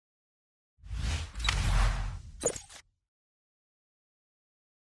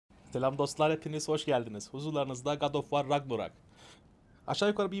Selam dostlar, hepiniz hoş geldiniz. Huzurlarınızda God of War Ragnarök. Aşağı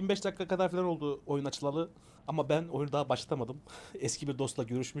yukarı bir 25 dakika kadar falan oldu oyun açılalı. Ama ben oyunu daha başlatamadım. Eski bir dostla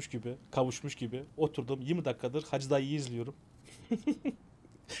görüşmüş gibi, kavuşmuş gibi oturdum. 20 dakikadır Hacı Dayı'yı izliyorum.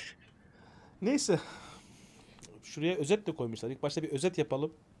 Neyse, şuraya özet de koymuşlar. İlk başta bir özet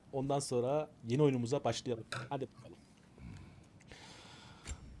yapalım. Ondan sonra yeni oyunumuza başlayalım. Hadi bakalım.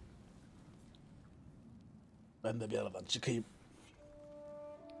 Ben de bir aradan çıkayım.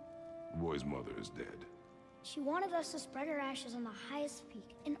 The boy's mother is dead. She wanted us to spread her ashes on the highest peak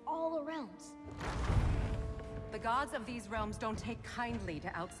in all the realms. The gods of these realms don't take kindly to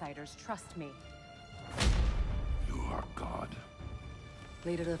outsiders, trust me. You are God.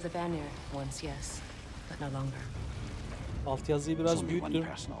 Leader of the Vanir, once yes, but no longer. Altyazıyı biraz büyüttüm.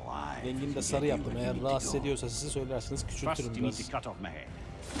 Rengini de sarı yaptım. Eğer rahatsız ediyorsa sizi söylerseniz küçültürüm biraz.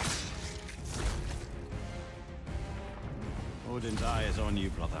 Odin's eye is on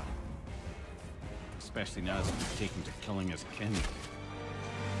you, brother. Especially now that you've taken to killing his kin.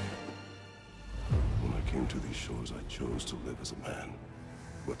 When I came to these shores, I chose to live as a man.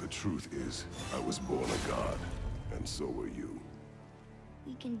 But the truth is, I was born a god, and so were you.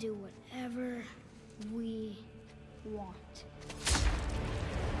 We can do whatever we want.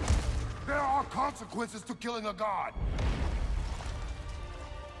 There are consequences to killing a god!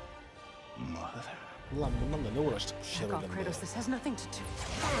 Mother. Ulan bundan da ne uğraştık bu God, şereflerle. Kratos, this has nothing to do.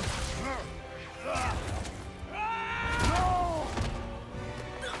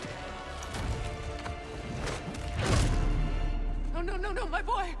 No, my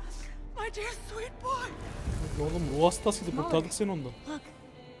boy! My dear sweet boy! Oğlum ruh hastasıydı, kurtardık seni ondan. Look,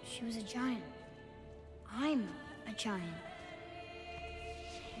 she was a giant. I'm a giant.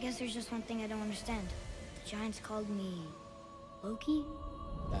 I guess there's just one thing I don't understand. The giants called me Loki?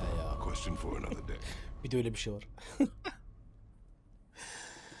 Question for another day. Bir de öyle bir şey var.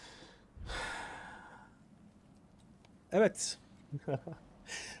 Evet.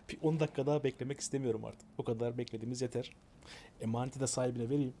 Bir 10 dakika daha beklemek istemiyorum artık. O kadar beklediğimiz yeter. Emaneti de sahibine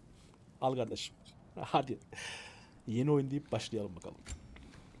vereyim. Al kardeşim. Hadi. Yeni oyun deyip başlayalım bakalım.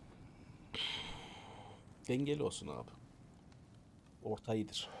 Dengeli olsun abi. Orta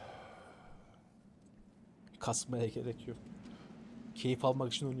iyidir. Kasmaya gerek yok. Keyif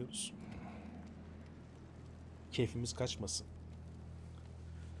almak için oynuyoruz. Keyfimiz kaçmasın.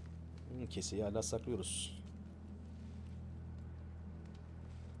 Keseyi hala saklıyoruz.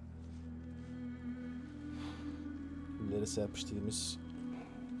 İleri serpiştirdiğimiz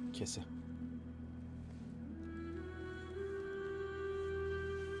kese.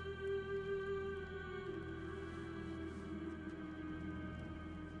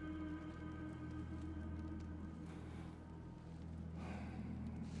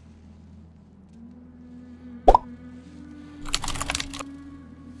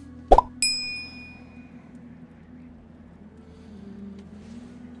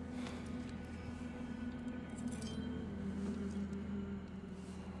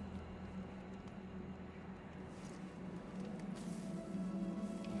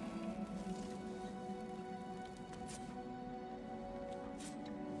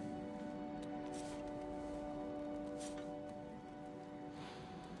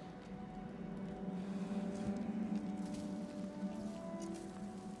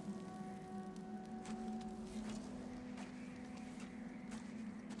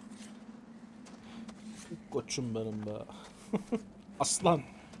 Koçum benim be. Aslan.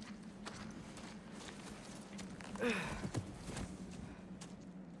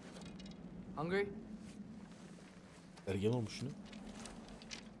 Hungry? Ergen olmuş ne?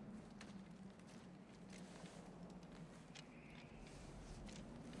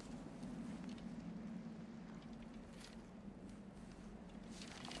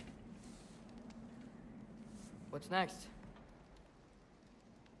 What's next?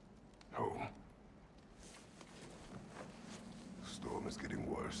 Home. Storm is getting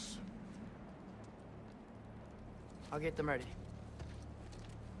worse. I'll get them ready.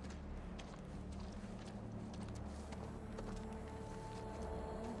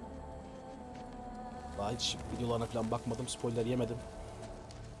 Daha hiç videolarına falan bakmadım, spoiler yemedim.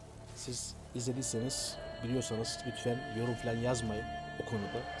 Siz izlediyseniz, biliyorsanız lütfen yorum falan yazmayın o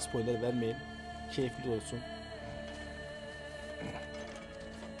konuda. Spoiler vermeyin. Keyifli olsun.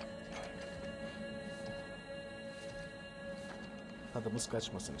 Tadımız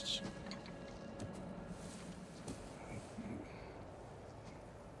kaçmasın hiç.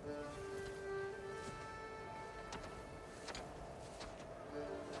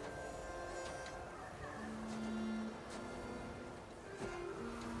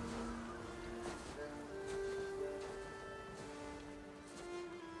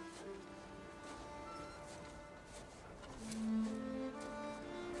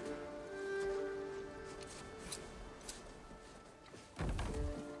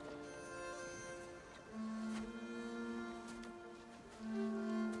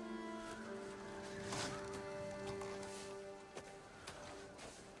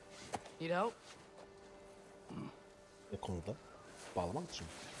 Need help? Ne konuda? Bağlamak için.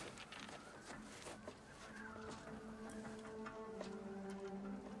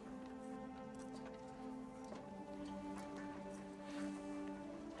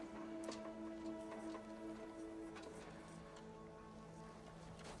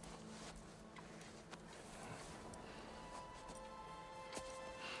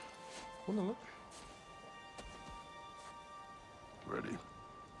 Bu ne lan? Ready?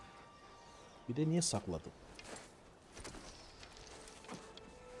 Bir de niye sakladım?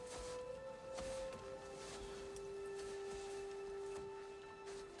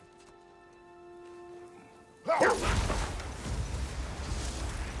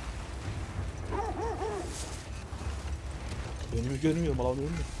 Önümü görmüyorum,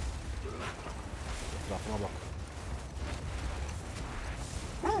 alamıyorum mu? Etrafıma bak.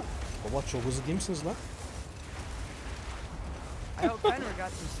 Baba çok hızlı değil misiniz lan? I hope Fenrir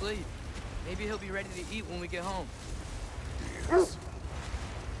got some sleep. Maybe he'll be ready to eat when we get home. He is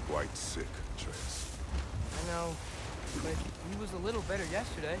quite sick, Atreus. I know, but he was a little better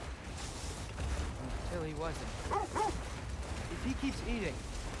yesterday. Until he wasn't. If he keeps eating,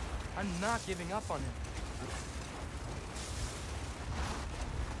 I'm not giving up on him.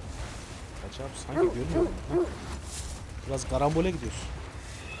 Kaç abi sanki görmüyorum. Ha? Biraz karambole gidiyorsun.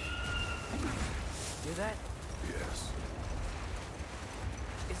 Hear that? Yes.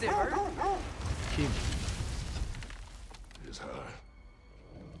 Is it her? Kim? It is her.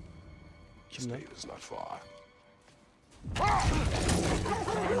 Kim lan? State is not far.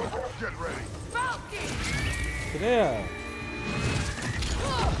 Get ready. Buraya.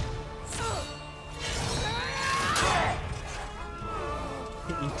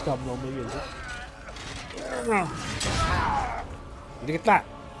 İntikamını almaya gelecek. Yürü git lan.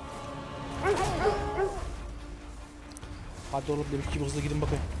 Hadi oğlum demiş gibi hızlı gidin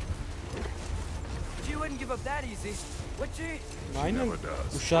bakayım. She wouldn't give up that easy. Would she? Aynen. Never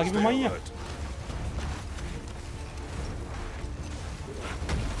does. Uşağı gibi Stay manyak. alert.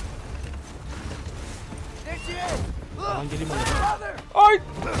 There she is! Aman geleyim manyak. Father! Ay!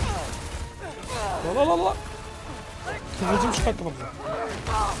 La la la la. Kıvılcım çıkarttım abla.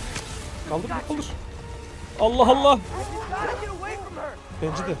 Kaldır mı kaldır. Allah Allah. Gotta get away from her!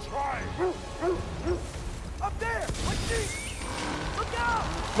 Bence de. Up there! What's she? Look out!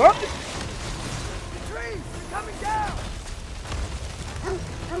 Lan! The trees! They're coming down!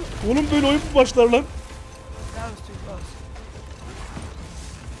 Oğlum böyle oyun mu başlar lan? That was too close.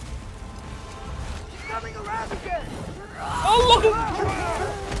 She's coming around again! Allah'ım!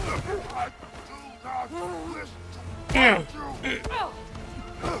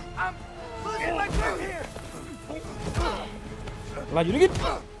 I'm losing my grip here! Lan yürü git.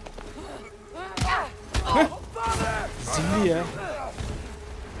 Father! Zilli ya.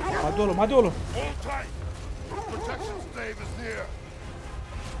 Hadi oğlum hadi oğlum. Hold tight. Protection stave is near.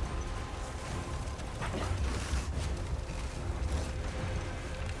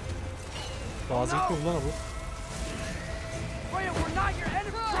 Bazı gitmiyor lan bu. Freya, we're not your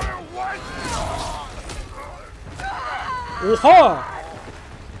enemy! Oha!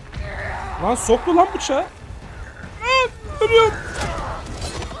 Lan soktu lan bıçağı. Ölüyorum.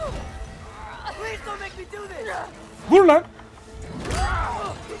 Please don't make me do this! Vur lan.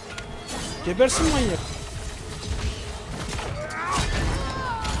 Gebersin manyak.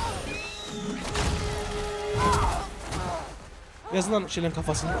 Yaz lan şeylerin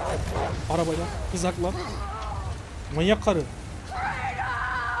kafasını. Arabayla, kızakla. Manyak karı.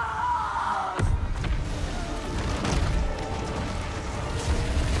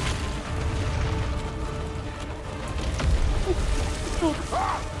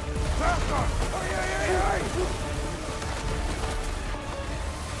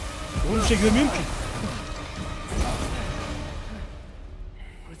 Oğlum bir şey görmüyorum ki.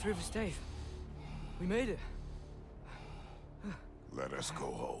 We're through the stave. We made it. Let us go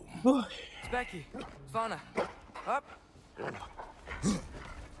home. It's Becky. Fauna. Up.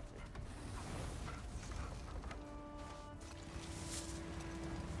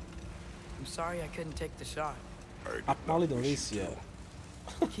 I'm sorry I couldn't take the shot. I did Atmalıydın not reis wish ya.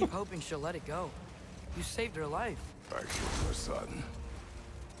 to. Keep hoping she'll let it go. You saved her life. I killed her son.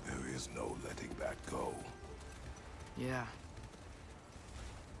 There is no letting that go. Yeah.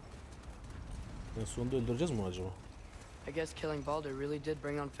 En sonunda öldüreceğiz mi acaba? I guess killing Balder really did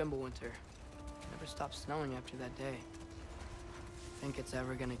bring on Fimbulwinter. Never stopped snowing after that day. Think it's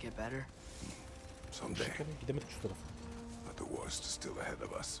ever gonna get better? Someday, Gidemedik şu tarafa. but the worst is still ahead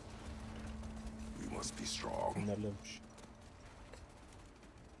of us. We must be strong. Nerlermiş.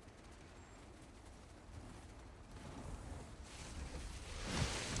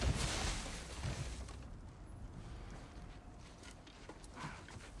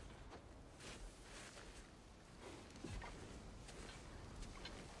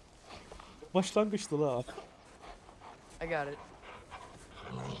 Başlangıçtı la. I got it.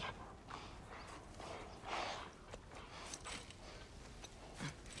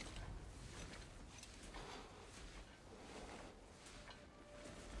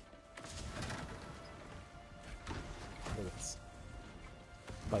 Evet.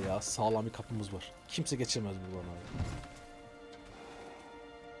 Bayağı sağlam bir kapımız var. Kimse geçemez buradan abi.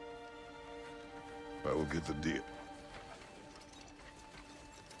 I will get the deal.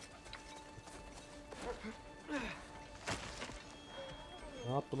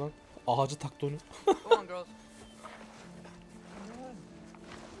 Ne yaptı lan? Ağacı taktı onu. Go on, girls.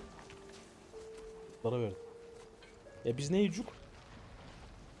 Para verdi. Biz ne yücük?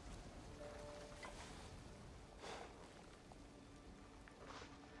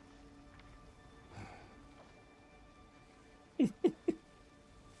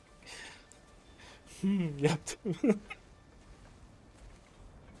 Yaptım.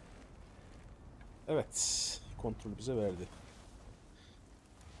 Evet. Kontrol bize verdi.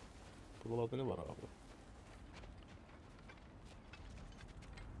 Buralarda ne var abi?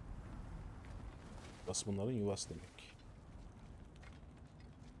 Basmanların yuvası demek.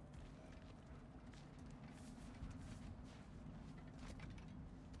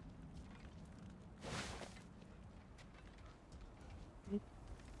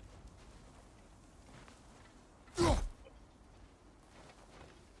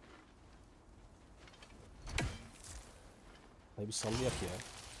 Hadi bir sallayak ya.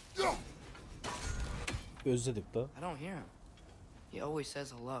 Özledik da. I don't hear him. He always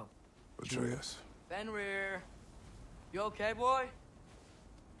says hello. Atreus. Fenrir. You okay, boy?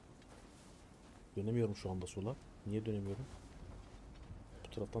 Dönemiyorum şu anda sola. Niye dönemiyorum?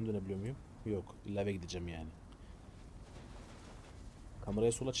 Bu taraftan dönebiliyor muyum? Yok. İlla eve gideceğim yani.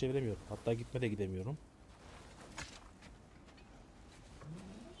 Kamerayı sola çeviremiyorum. Hatta gitme de gidemiyorum.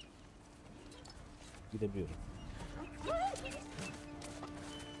 Gidebiliyorum.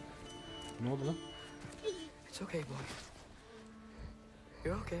 Ne oldu lan? It's okay, boy.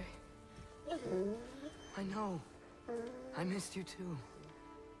 You're okay. I know. I missed you too.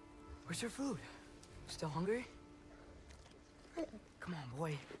 Where's your food? Still hungry? Come on,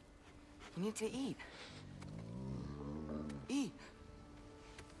 boy. You need to eat. Eat.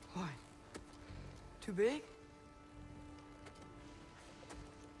 What? Too big?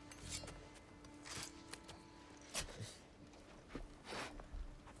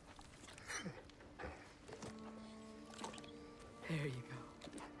 There you go.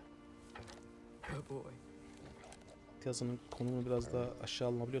 Good boy. Yazının konumunu biraz daha aşağı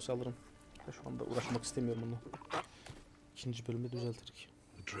alınabiliyorsa alırım. Şu anda uğraşmak istemiyorum bununla. İkinci bölümde düzeltirik.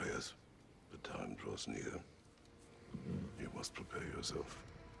 Atreus, the time draws near. You must prepare yourself.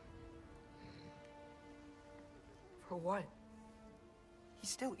 For what? He's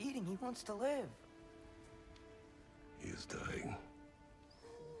still eating. He wants to live. He is dying.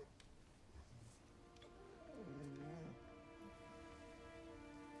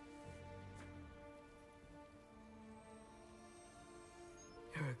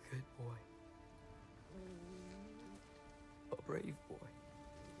 You're a good boy. A brave boy.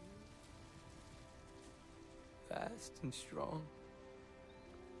 Fast and strong.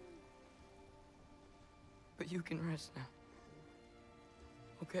 But you can rest now.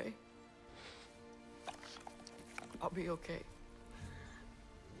 Okay? I'll be okay.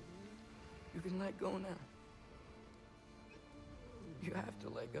 You can let go now. You have to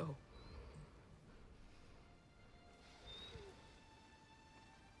let go.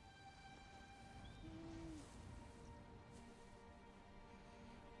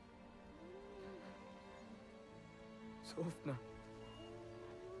 Sofna.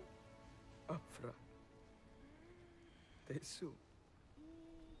 Afra. Tesu.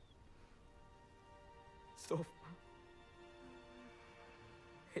 Sofna.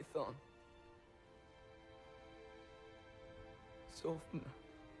 Ethon. Sofna.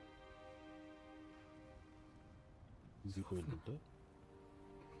 Bizi öldürdü.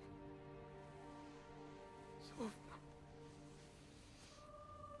 Sofna.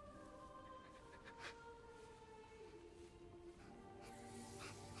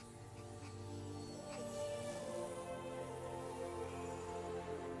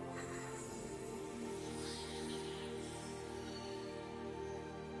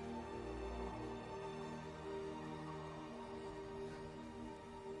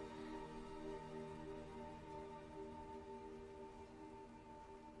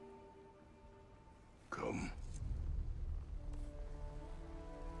 Come.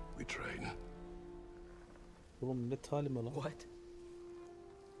 We train. Oğlum ne talimi lan? What?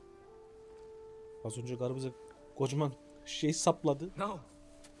 Az önce karı bize kocaman şey sapladı. No.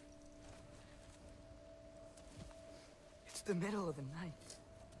 the middle of the night.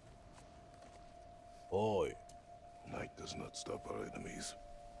 Oy. Night does not stop our enemies.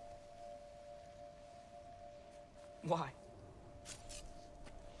 Why?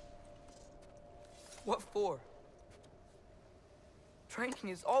 What for? Training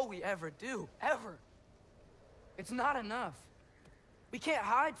is all we ever do, ever. It's not enough. We can't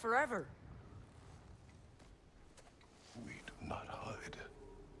hide forever. We do not hide.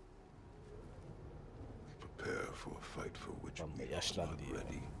 We prepare for a fight for which Amma we are yaşlandı not ya.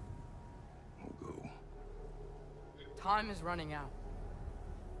 ready. We'll go. Time is running out.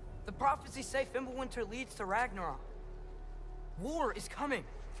 The prophecies say Fimbulwinter leads to Ragnarok. War is coming.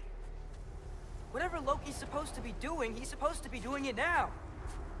 Whatever Loki's supposed to be doing, he's supposed to be doing it now.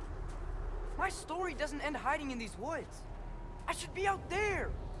 My story doesn't end hiding in these woods. I should be out there,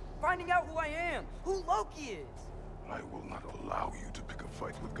 finding out who I am, who Loki is. I will not allow you to pick a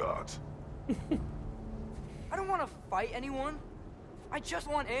fight with gods. I don't want to fight anyone. I just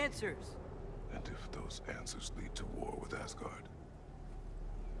want answers. And if those answers lead to war with Asgard,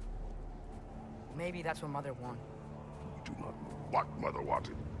 Maybe that's what Mother wanted. we do not know what Mother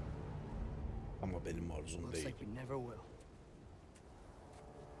wanted. Ama benim arzum Looks değil. like we never will.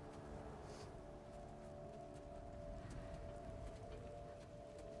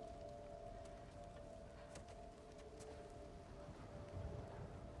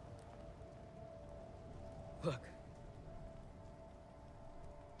 Look.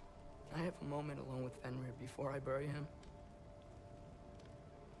 Can I have a moment alone with Fenrir before I bury him?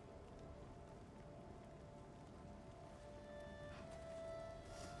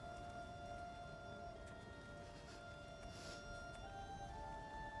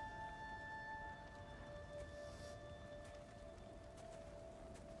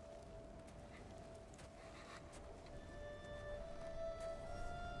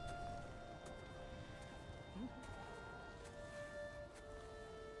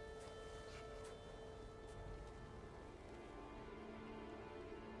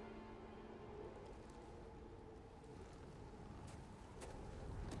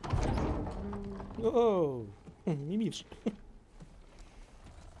 Oh, Mimir.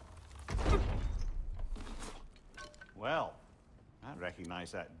 Well, I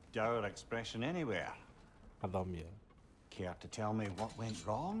recognize that dour expression anywhere. Adam ya. Care to tell me what went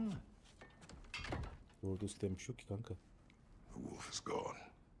wrong? Orada istemiş yok ki kanka. The wolf is gone.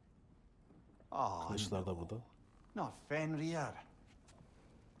 Oh, Kılıçlar da burada. not Fenrir.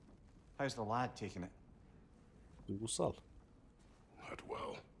 How's the lad taking it? Duygusal. Not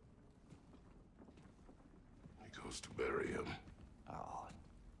well. He goes to bury him. Oh,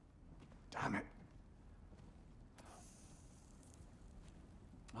 damn it.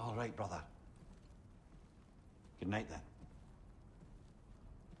 All right, brother. Good night then.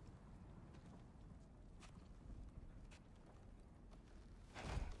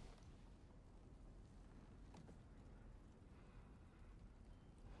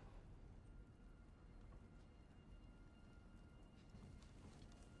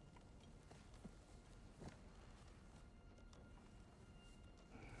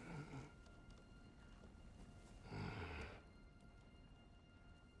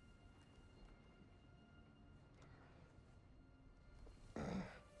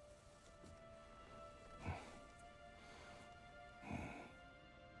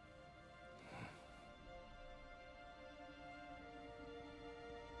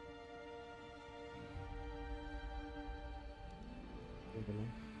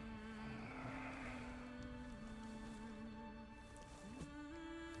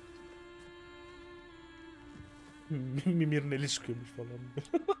 Mimir'in eli çıkıyormuş falan.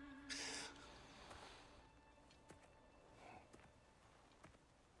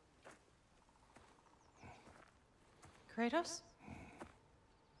 Kratos?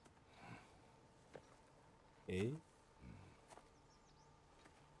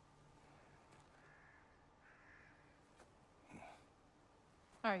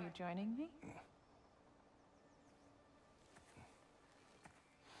 Are you joining me?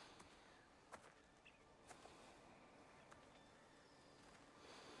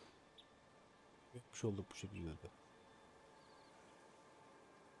 Yapmış olduk bu şekilde de.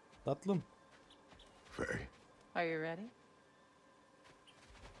 Tatlım. Faye, Are you ready?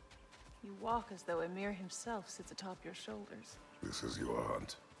 You walk as though Ymir himself sits atop your shoulders. this is your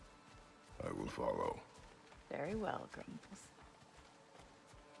hunt. I will follow. Very well, Grumbles.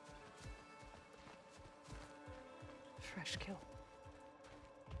 Fresh kill.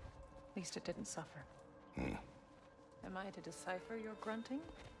 At least it didn't suffer. Am I to decipher your grunting?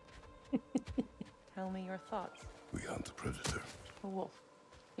 Tell me your thoughts. We hunt the predator. A wolf.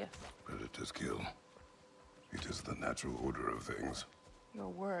 Yes. Predators kill. It is the natural order of things. Your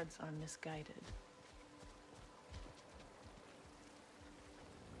words are misguided.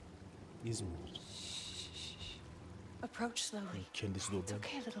 İzmir. Approach slowly. Kendisi de It's orada.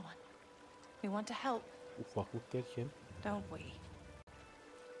 okay, little one. We want to help, Ufaklık derken. don't we?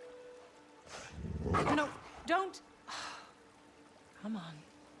 No, don't! Come on.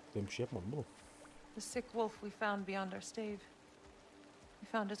 Ben bir şey yapmadım oğlum. The sick wolf we found beyond our stave. He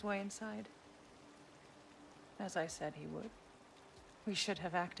found his way inside. As I said he would. We should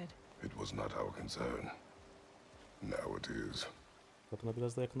have acted. It was not our concern. Now it is. Kadına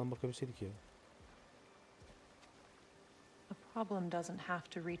biraz daha yakından bakabilseydik ya. The problem doesn't have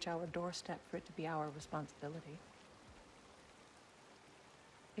to reach our doorstep for it to be our responsibility.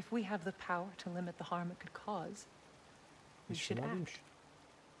 If we have the power to limit the harm it could cause, we Hiç should fena act. değilmiş.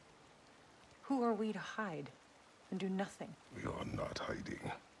 Who are we to hide and do nothing? We are not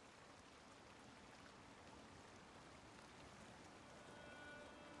hiding.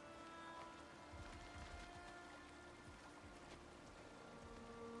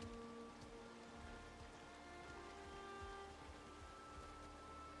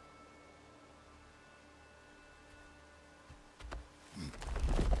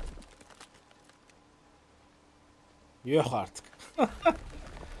 Yok artık.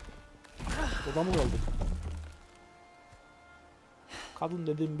 Oda mı kaldı? Kadın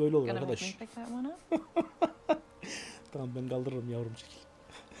dediğim böyle olur Gonna make me arkadaş. pick that one up? Tamam ben kaldırırım yavrum, çekil.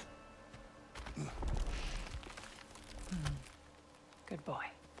 Good boy.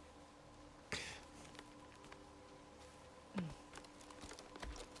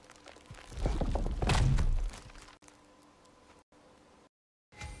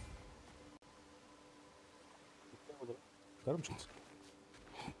 Yukarı mı çıktı?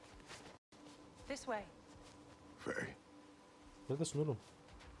 This way. Faye, Neredesin oğlum?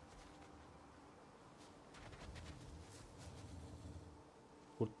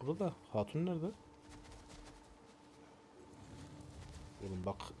 Kurt burada. Hatun nerede? Oğlum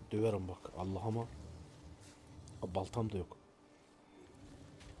bak döverim bak. Allah'ıma. Baltam da yok.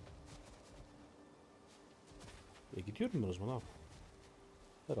 Gidiyorum ben o zaman abi.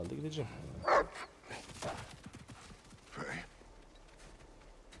 Herhalde gideceğim. Faye.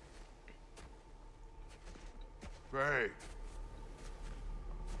 Faye.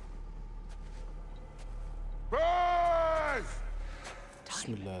 Faye!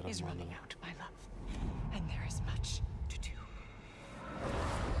 Time is running Bismillahirrahmanirrahim. out, my love. And there is much to do.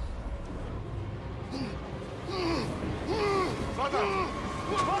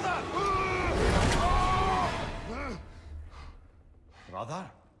 Brother?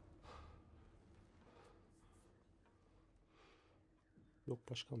 Yok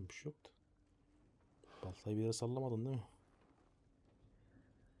başkan bir şey yoktu. Baltayı bir yere sallamadın değil mi?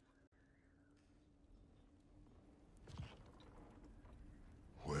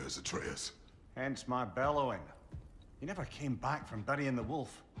 Where's Atreus? Hence my bellowing. He never came back from burying the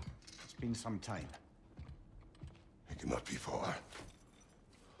wolf. It's been some time. He cannot be far.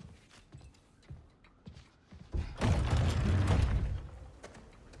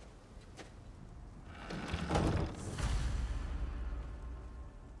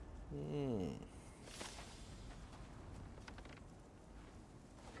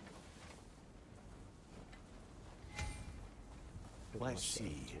 Let's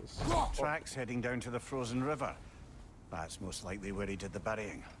see. Tracks heading down to the frozen river. That's most likely where he did the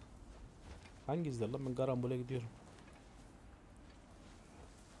burying. Hangi izler lan? Ben Karambol'e gidiyorum.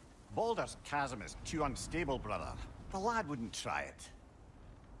 Baldur's chasm is too unstable, brother. The lad wouldn't try it.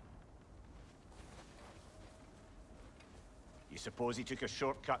 You suppose he took a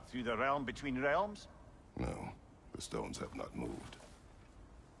shortcut through the realm between realms? No, the stones have not moved.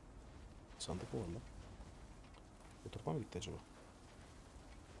 Sandık mı var lan? Bu tarafa mı gitti acaba?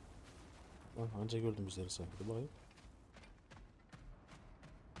 Lan anca gördüm üzeri sanki. Dur bakayım.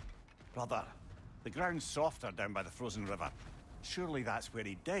 Brother, the ground's softer down by the frozen river. Surely that's where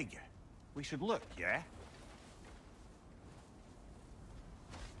he'd dig. We should look, yeah?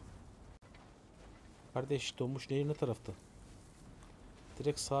 Kardeş donmuş nehir ne tarafta?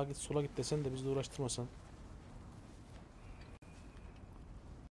 Direkt sağa git sola git desen de bizi de uğraştırmasan.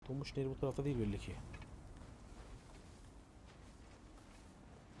 Donmuş nehir bu tarafta değil belli ki.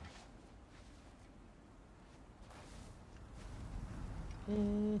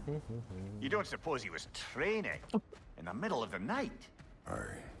 You don't suppose he was training in the middle of the night? I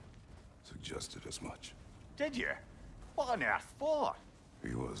suggested as much. Did you? What on earth for?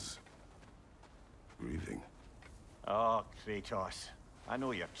 He was grieving. Oh, Kratos. I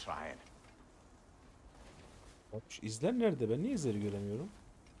know you're trying. Bak şu izler nerede? Ben niye izleri göremiyorum?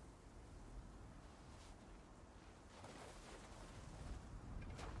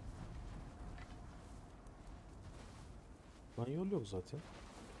 Buradan yol yok zaten.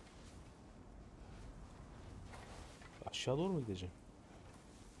 Aşağı doğru mu gideceğim?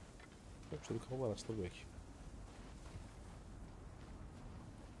 Yok, şöyle bir kapı var, açılır belki.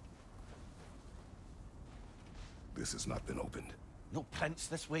 This has not been opened. No prints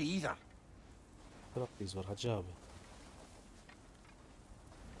this way either. Tarafta iz var hacı abi.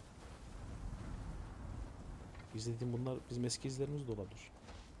 Biz dediğim bunlar bizim eski izlerimiz de olabilir.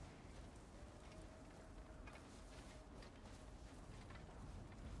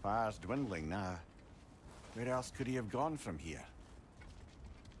 Fire's dwindling now. Where else could he have gone from here?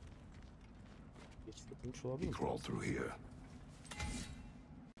 Geçmiş olabilir He mi? crawled through here.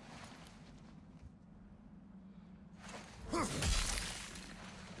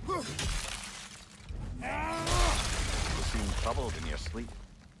 You seem troubled in your sleep,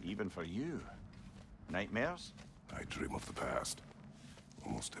 even for you. Nightmares? I dream of the past.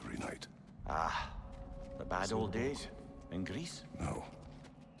 Almost every night. Ah, the bad old days in Greece? No.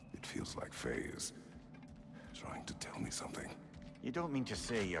 It feels like Faye is trying to tell me something. You don't mean to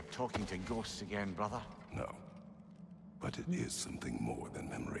say you're talking to ghosts again, brother? No. But it is something more than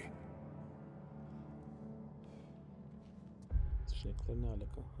memory. Seçenekler ne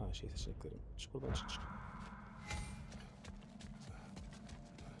alaka? Ha, şey seçeneklerim. Çık oradan, çık.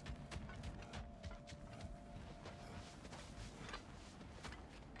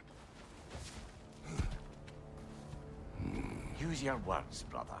 Use your words,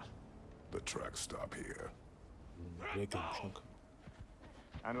 brother. The tracks stop here. Buraya görmüş kanka.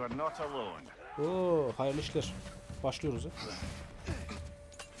 And we're not alone. Oo, hayırlı işler. Başlıyoruz ya.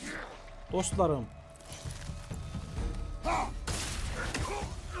 Dostlarım.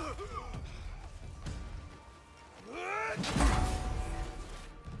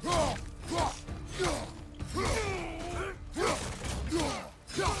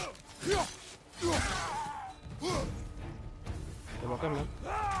 Gel bakalım lan.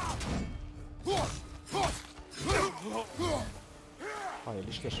 Hayırlı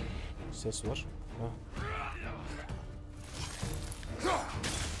işler. Ses var. Ha.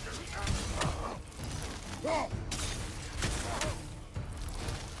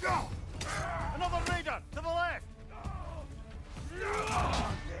 Another raider to the left.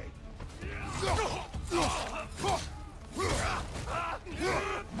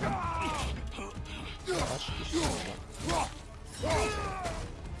 Kaç kişi var?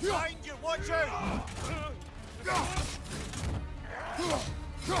 Behind you, watch out!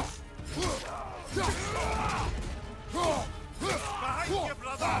 Behind you,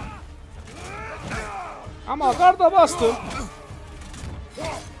 brother! Ama garda bastım.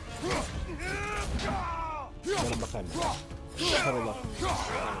 Gelin bakayım. Şakarolar.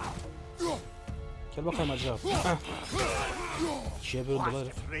 Gel bakayım hacı abi. Heh. İkiye bölündüler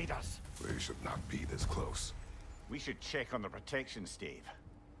herif. Raiders. They should not be this close. We should check on the protection stave.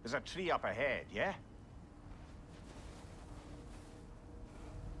 There's a tree up ahead, yeah?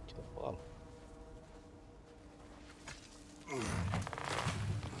 Al.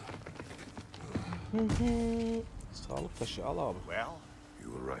 Sağlık taşı al abi. Well,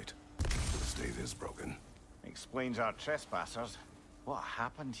 You were right. The stave is broken. explains our trespassers. What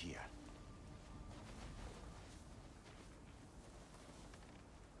happened here?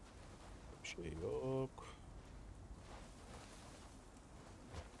 Bir şey yok.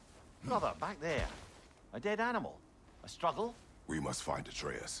 Brother, back there. A dead animal. A struggle? We must find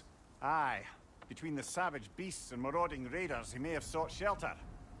Atreus. Aye. Between the savage beasts and marauding raiders, he may have sought shelter.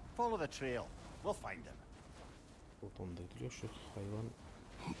 Follow the trail. We'll find him. Buradan da ediliyor. Şu hayvan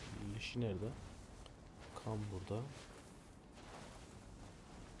leşi nerede? Kan burada.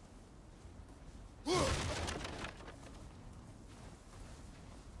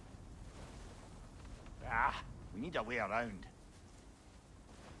 Ah, we need a way around.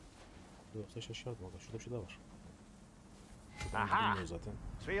 Yoksa şaşardım aga. Şurada bir şey daha var. Aha! Bilmiyor zaten.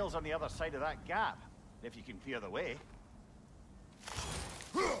 Trail's on the other side of that gap, if you can clear the way.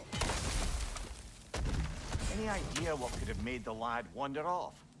 Any idea what could have made the lad wander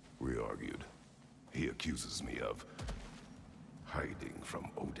off? We argued. He accuses me of hiding from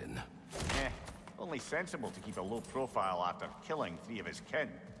Odin. Only sensible to keep a low profile after killing 3 of his kin.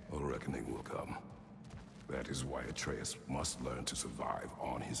 A reckoning will come. That is why Atreus must learn to survive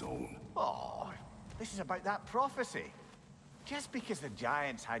on his own. Oh, this is about that prophecy. Just because the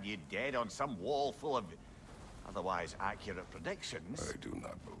giants had you dead on some wall full of otherwise accurate predictions. I do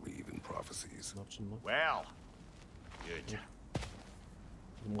not believe in prophecies. Ne yapacağım lan? Well, good.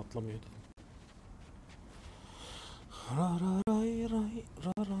 Elim atlamıyor dedim. Ra ra ray ray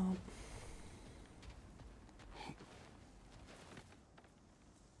ra ra.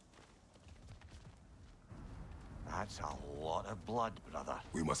 That's a lot of blood, brother.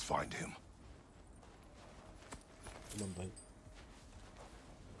 We must find him. Ulan dayı.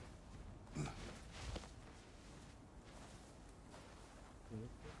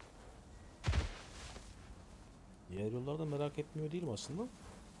 Diğer yollarda merak etmiyor değilim aslında.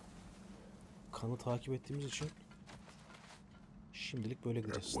 Kanı takip ettiğimiz için şimdilik böyle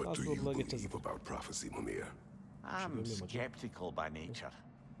gideceğiz. What Daha do sonra you yollara geçeceğiz. believe about prophecy, Mimir? I'm skeptical by nature,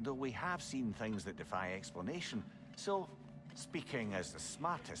 though we have seen things that defy explanation. So, speaking as the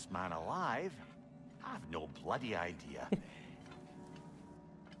smartest man alive, I've no bloody idea.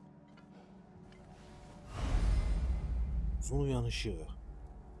 Uzun uyanışı.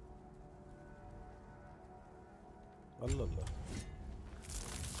 Allah Allah.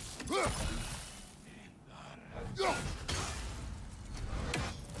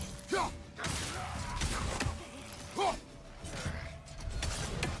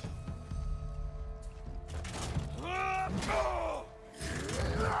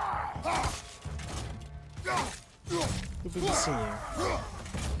 Bir bilsin ya.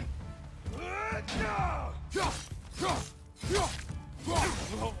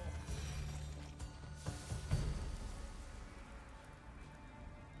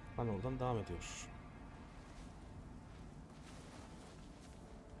 Hani oradan devam ediyor.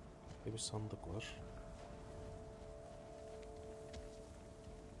 Bir sandık var.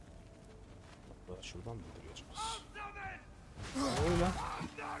 Hatta şuradan mı duruyoruz? Öyle.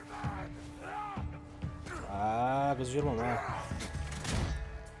 Kızıyorum ama ha.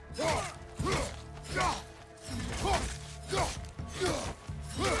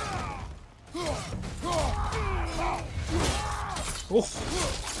 Of.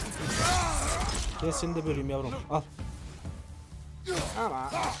 Gel seni de böleyim yavrum. Al.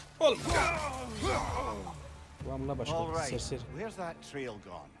 Ama. Oğlum. Vamla başladı. Serseri. Where's that trail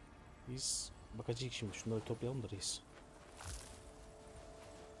gone? Biz bakacağız şimdi. Şunları toplayalım da reis.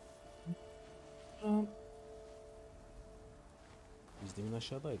 Biz demin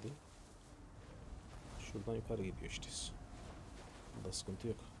aşağıdaydı. Şuradan yukarı gidiyor işte. Bunda sıkıntı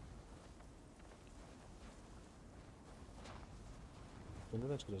yok.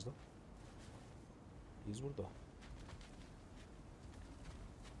 Nereden çıkacağız lan? Biz burada.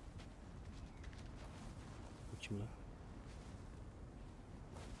 Bu kim lan?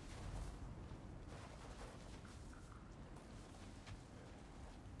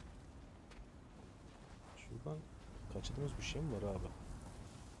 Şuradan kaçırdığımız bir şey mi var abi?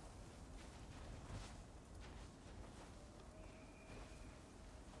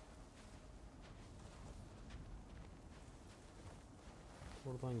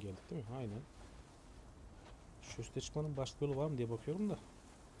 Oradan geldik değil mi? Aynen. Şu üstte çıkmanın başka yolu var mı diye bakıyorum da.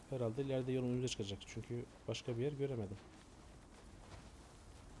 Herhalde ileride yolun önümüze çıkacak. Çünkü başka bir yer göremedim.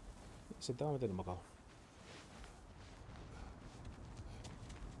 Neyse devam edelim bakalım.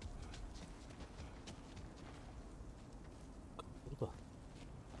 Burada.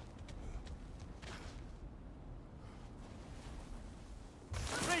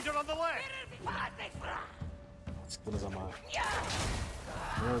 Raider on the left! Sıktınız ama.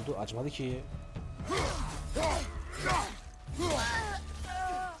 Ne oldu? Acımadı ki.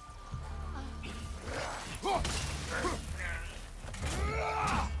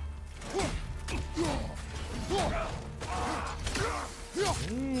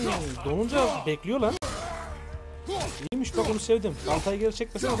 Donunca bekliyor lan. İyiymiş bak onu sevdim. Baltayı geri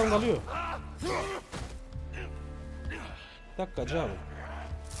çekmesen adam kalıyor. Bir dakika acı abi.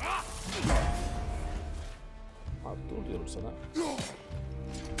 Abi dur diyorum sana.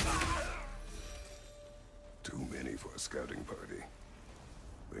 Too many for a scouting party.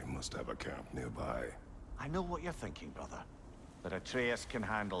 They must have a camp nearby. I know what you're thinking, brother. But Atreus can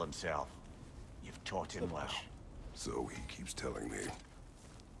handle himself. You've taught him well. So he keeps telling me.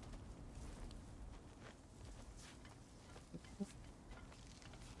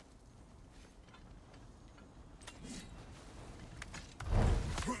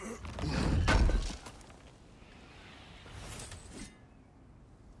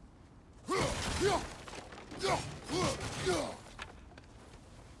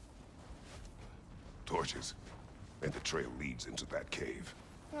 Torches. And the trail leads into that cave.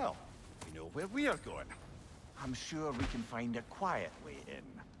 Well, we know where we are going. I'm sure we can find a quiet way in.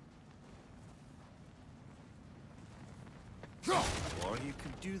 Or you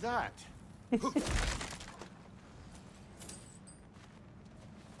could do that. Are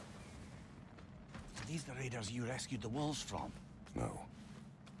these the raiders you rescued the wolves from? No.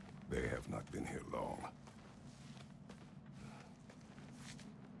 They have not been here long.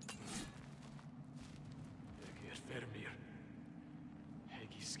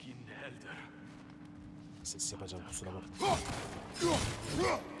 Ses yapacağım, kusura bakma.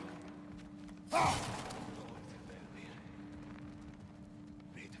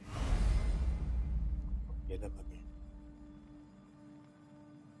 Gelemem.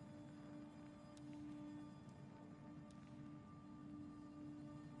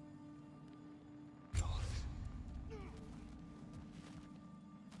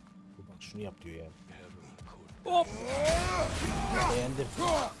 Bak şunu yap diyor yani. Hop! Beğendim.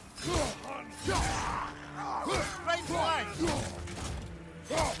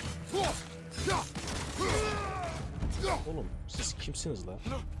 Oğlum siz kimsiniz lan?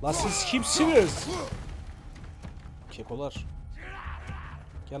 Lan siz kimsiniz? Kekolar.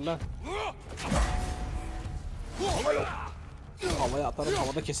 Gel lan. Havaya atarım,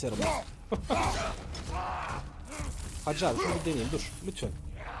 havada keserim. Hacı abi şunu bir deneyeyim, dur lütfen.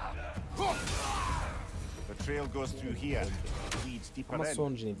 The trail goes through here. Leads deeper Ama in.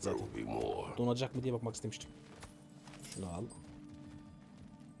 sonucu neydi zaten? Donacak mı diye bakmak istemiştim. Şunu al.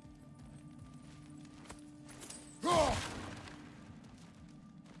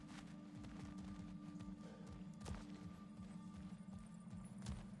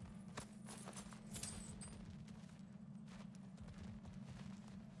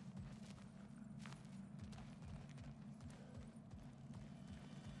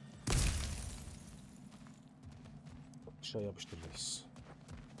 Aşağı yapıştıracağız.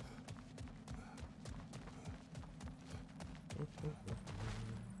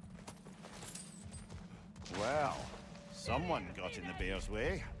 Well, someone got in the bear's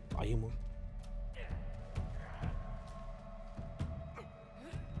way. Ayı mı?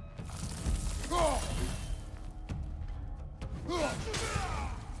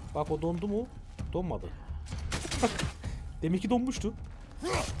 Bak o dondu mu? Donmadı. Demek ki donmuştu.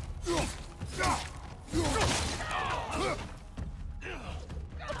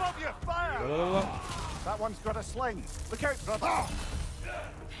 Above you, fire! That one's got a sling. Look out, brother!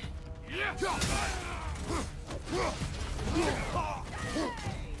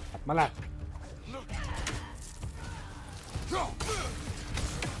 Atma lan.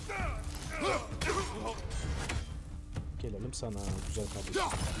 Gelelim sana güzel kardeşim.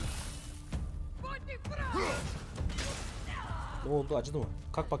 Ne oldu, acıdı mı?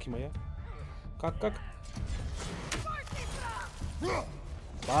 Kalk bakayım ayağa. Kalk kalk.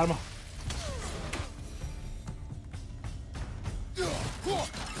 Bağırma.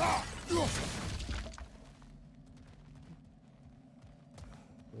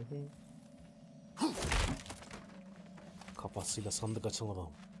 Kafasıyla sandık açan adam.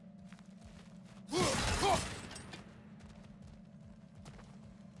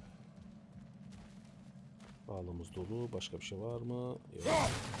 Bağlamız dolu. Başka bir şey var mı?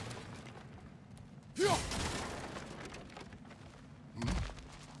 Yok.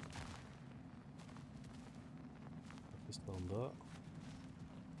 İstanbul'da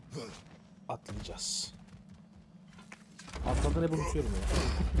atlayacağız. Atladan hep unutuyorum ya.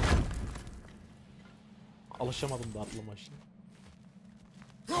 Alışamadım da atlama işine.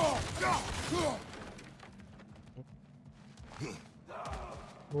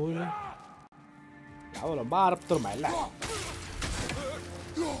 Ne oluyor? Ya oğlum bağırıp durmayın lan.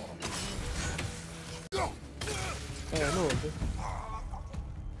 Ne oldu?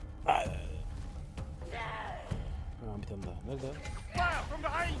 Ha, bir tane daha. Nerede?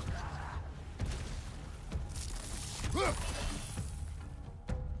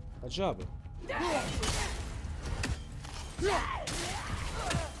 Hacı abi.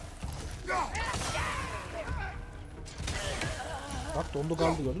 Bak dondu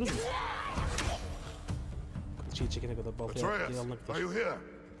kaldı, gördünüz mü? Kılıçıyı çekene kadar baltaya almak Atreus, are you here?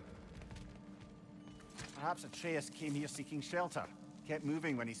 Perhaps Atreus came here seeking shelter. Kept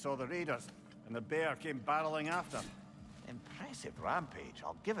moving when he saw the raiders, and the bear came barreling after. Impressive rampage,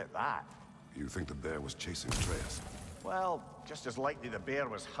 I'll give it that. You think the bear was chasing Atreus? Well, just as likely the bear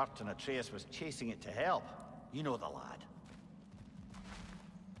was hurt and Atreus was chasing it to help. You know the lad.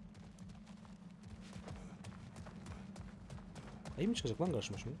 İyi mi çıkacak lan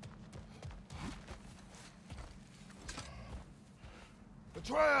karşıma şimdi?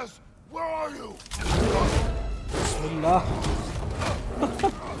 Atreus, where are you? Bismillah.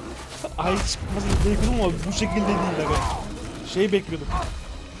 Ay çıkmasını bekliyordum ama bu şekilde değil de ben. Şey bekliyordum.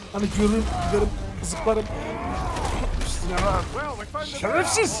 Hani görürüm, giderim, zıplarım.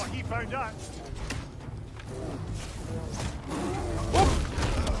 Şerefsiz! Hop!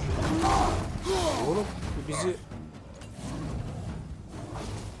 Oğlum bu bizi...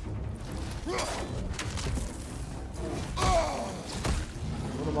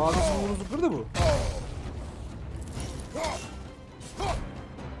 Oğlum ağzımızı burnumuzu kırdı bu.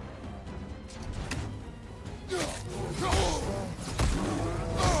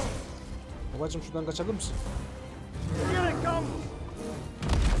 Babacım şuradan kaçabilir misin?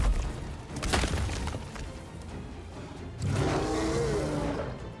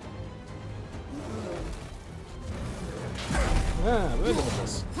 He böyle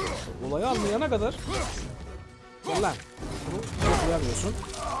yapacağız. Olayı anlayana kadar. Gel lan. Bunu yapıyorsun.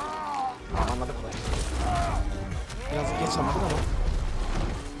 Anladık olayı. Biraz geç anladık ama.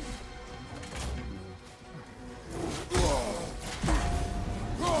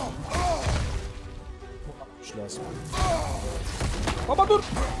 Şu lazım. Baba dur.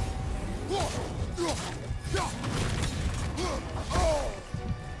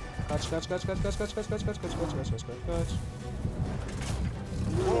 Kaç.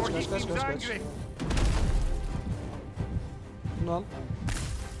 Bunu al.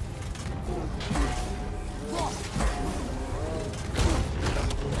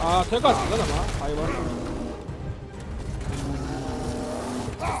 Aa tek attı lan ama hayvan.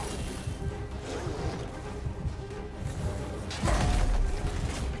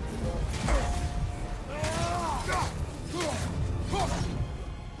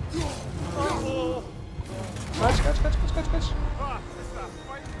 Kaç.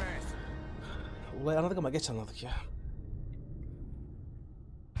 Olayı anladık ama geç anladık ya.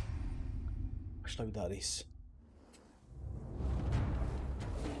 Başla bir daha reis.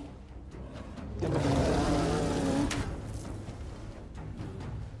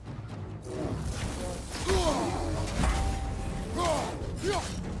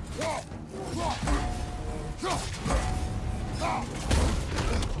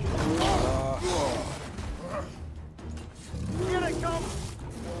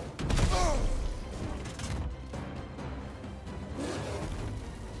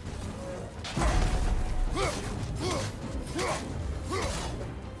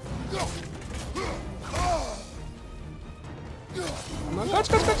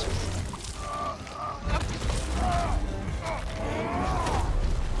 Kaç.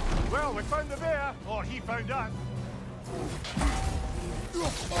 Well, we found the bear, or he found us.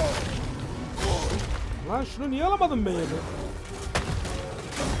 Lan şunu niye alamadım ben yedi?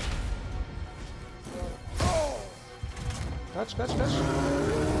 Kaç.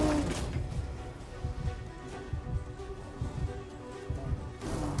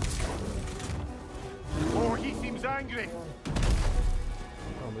 Oh, he seems angry.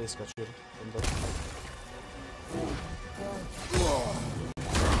 Tamam reis kaçıyorum. Bundan.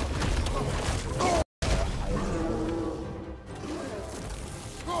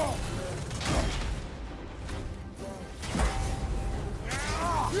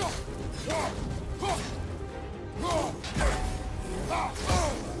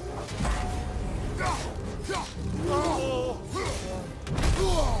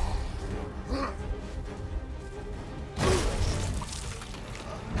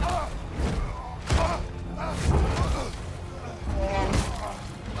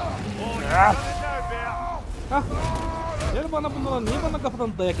 Hah. Gel bana bundan, niye bana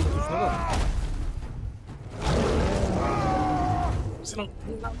kafadan dayak ediyorsun lan? Sen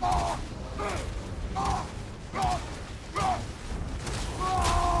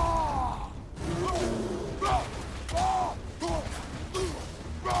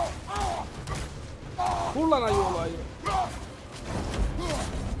vur lan ayı olayı.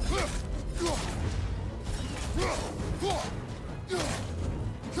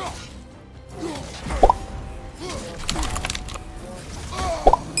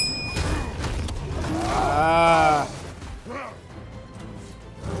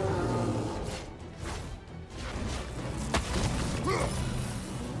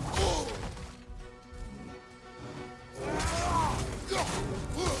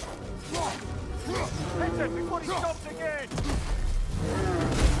 Before he stops again.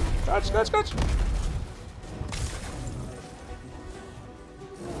 Kaç.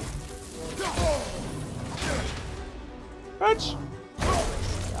 Kaç.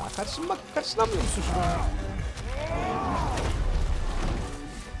 Ya kaçınmak, kaçınamıyor musun şuna?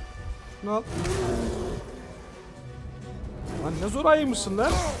 Ne al? Lan ne zor ayıymışsın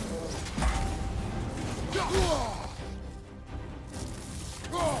lan.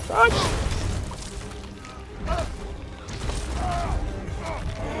 Kaç.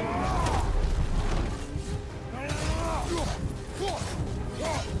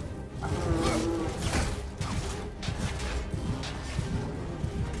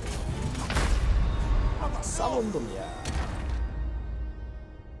 Savundum ya.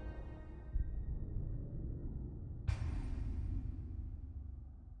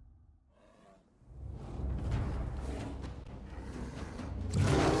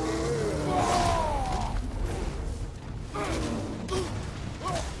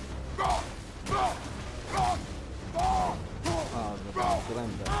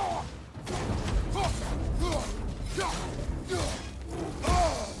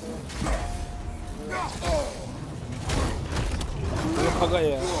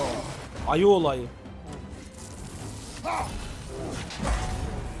 Ayı olayı.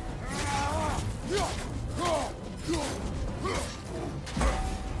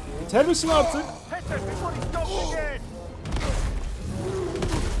 Biter misin artık?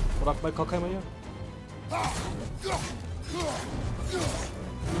 Bırakmayı kalkayım ya.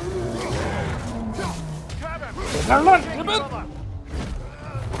 Yeter lan! Geber!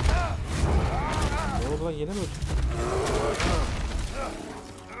 Ne oldu lan, yine mi öldü?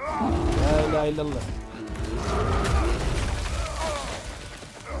 La ilahe illallah.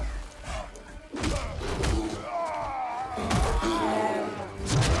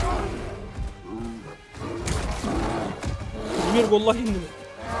 Bir vallahi indi mi?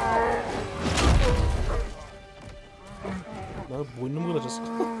 Lan boynunu mu kıracağız?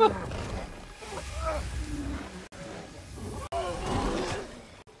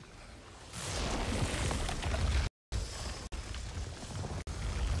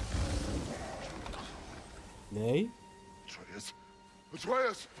 Ney? Atreus!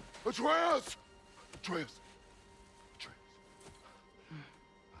 Atreus! Atreus! Atreus! Atreus!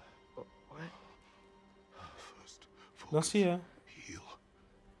 What? First, Nasıl ya? heal.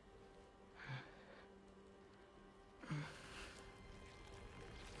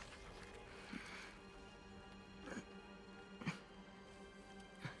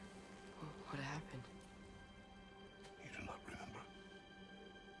 What happened? You do not remember.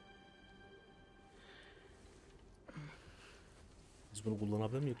 Biz bunu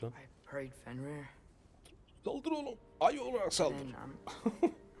kullanabilir miyiz lan? I prayed Fenrir. Saldır oğlum. Ayı olarak saldır. And I'm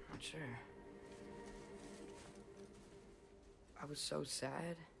not sure. I was so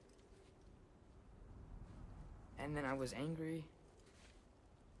sad. And then I was angry.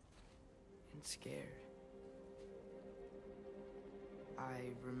 And scared.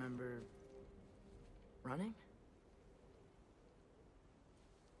 I remember running.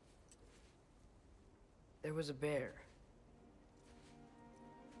 There was a bear.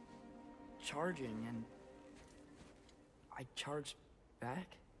 Charging, and I charged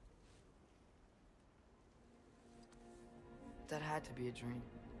back. That had to be a dream.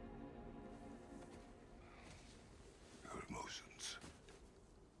 Your emotions.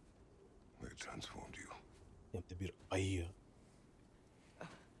 They transformed you. Hem de bir ayı.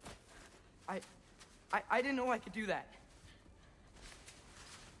 I didn't know I could do that.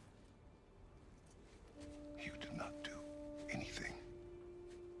 You did not do anything.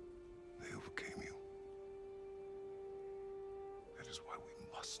 They overcame you. That is why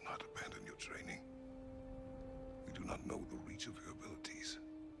we must not abandon your training. We do not know the reach of your abilities.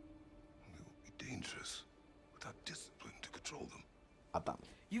 They will be dangerous without discipline to control them. Adam.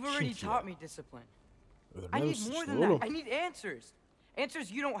 You've already Çünkü taught me discipline. I öğrenmez need misin more işte than oğlum? that. I need answers.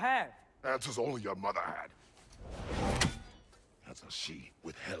 Answers you don't have. Answers only your mother had. Answers she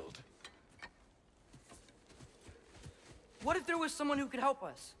withheld. What if there was someone who could help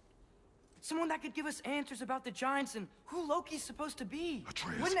us? Someone that could give us answers about the giants and who Loki's supposed to be.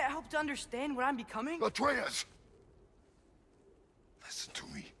 Atreus. Wouldn't it help to understand what I'm becoming? Atreus! Listen to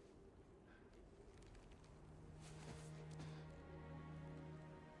me.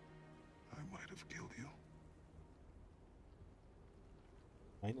 I might have killed you.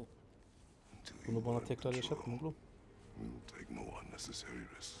 Aynen. Until you Bunu bana learn tekrar control. yaşatma oğlum. We will take no unnecessary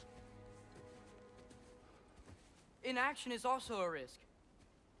risks. Inaction is also a risk.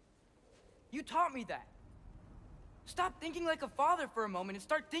 You taught me that. Stop thinking like a father for a moment and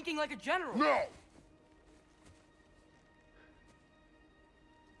start thinking like a general. No!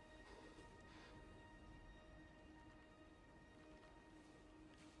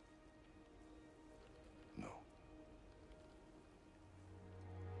 No.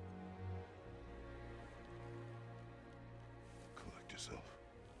 Collect yourself.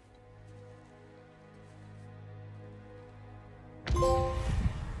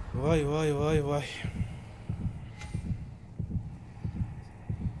 Vay vay vay vay.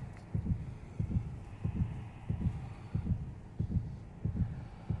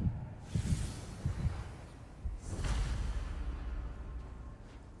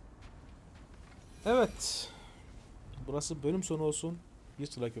 Evet. Burası bölüm sonu olsun. Bir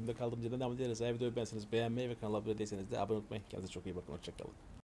sonraki bölümde kaldığımız yerden devam ederiz. Eğer videoyu beğenseniz beğenmeyi ve kanala abone değilseniz de abone olmayı. Kendinize çok iyi bakın. Hoşçakalın.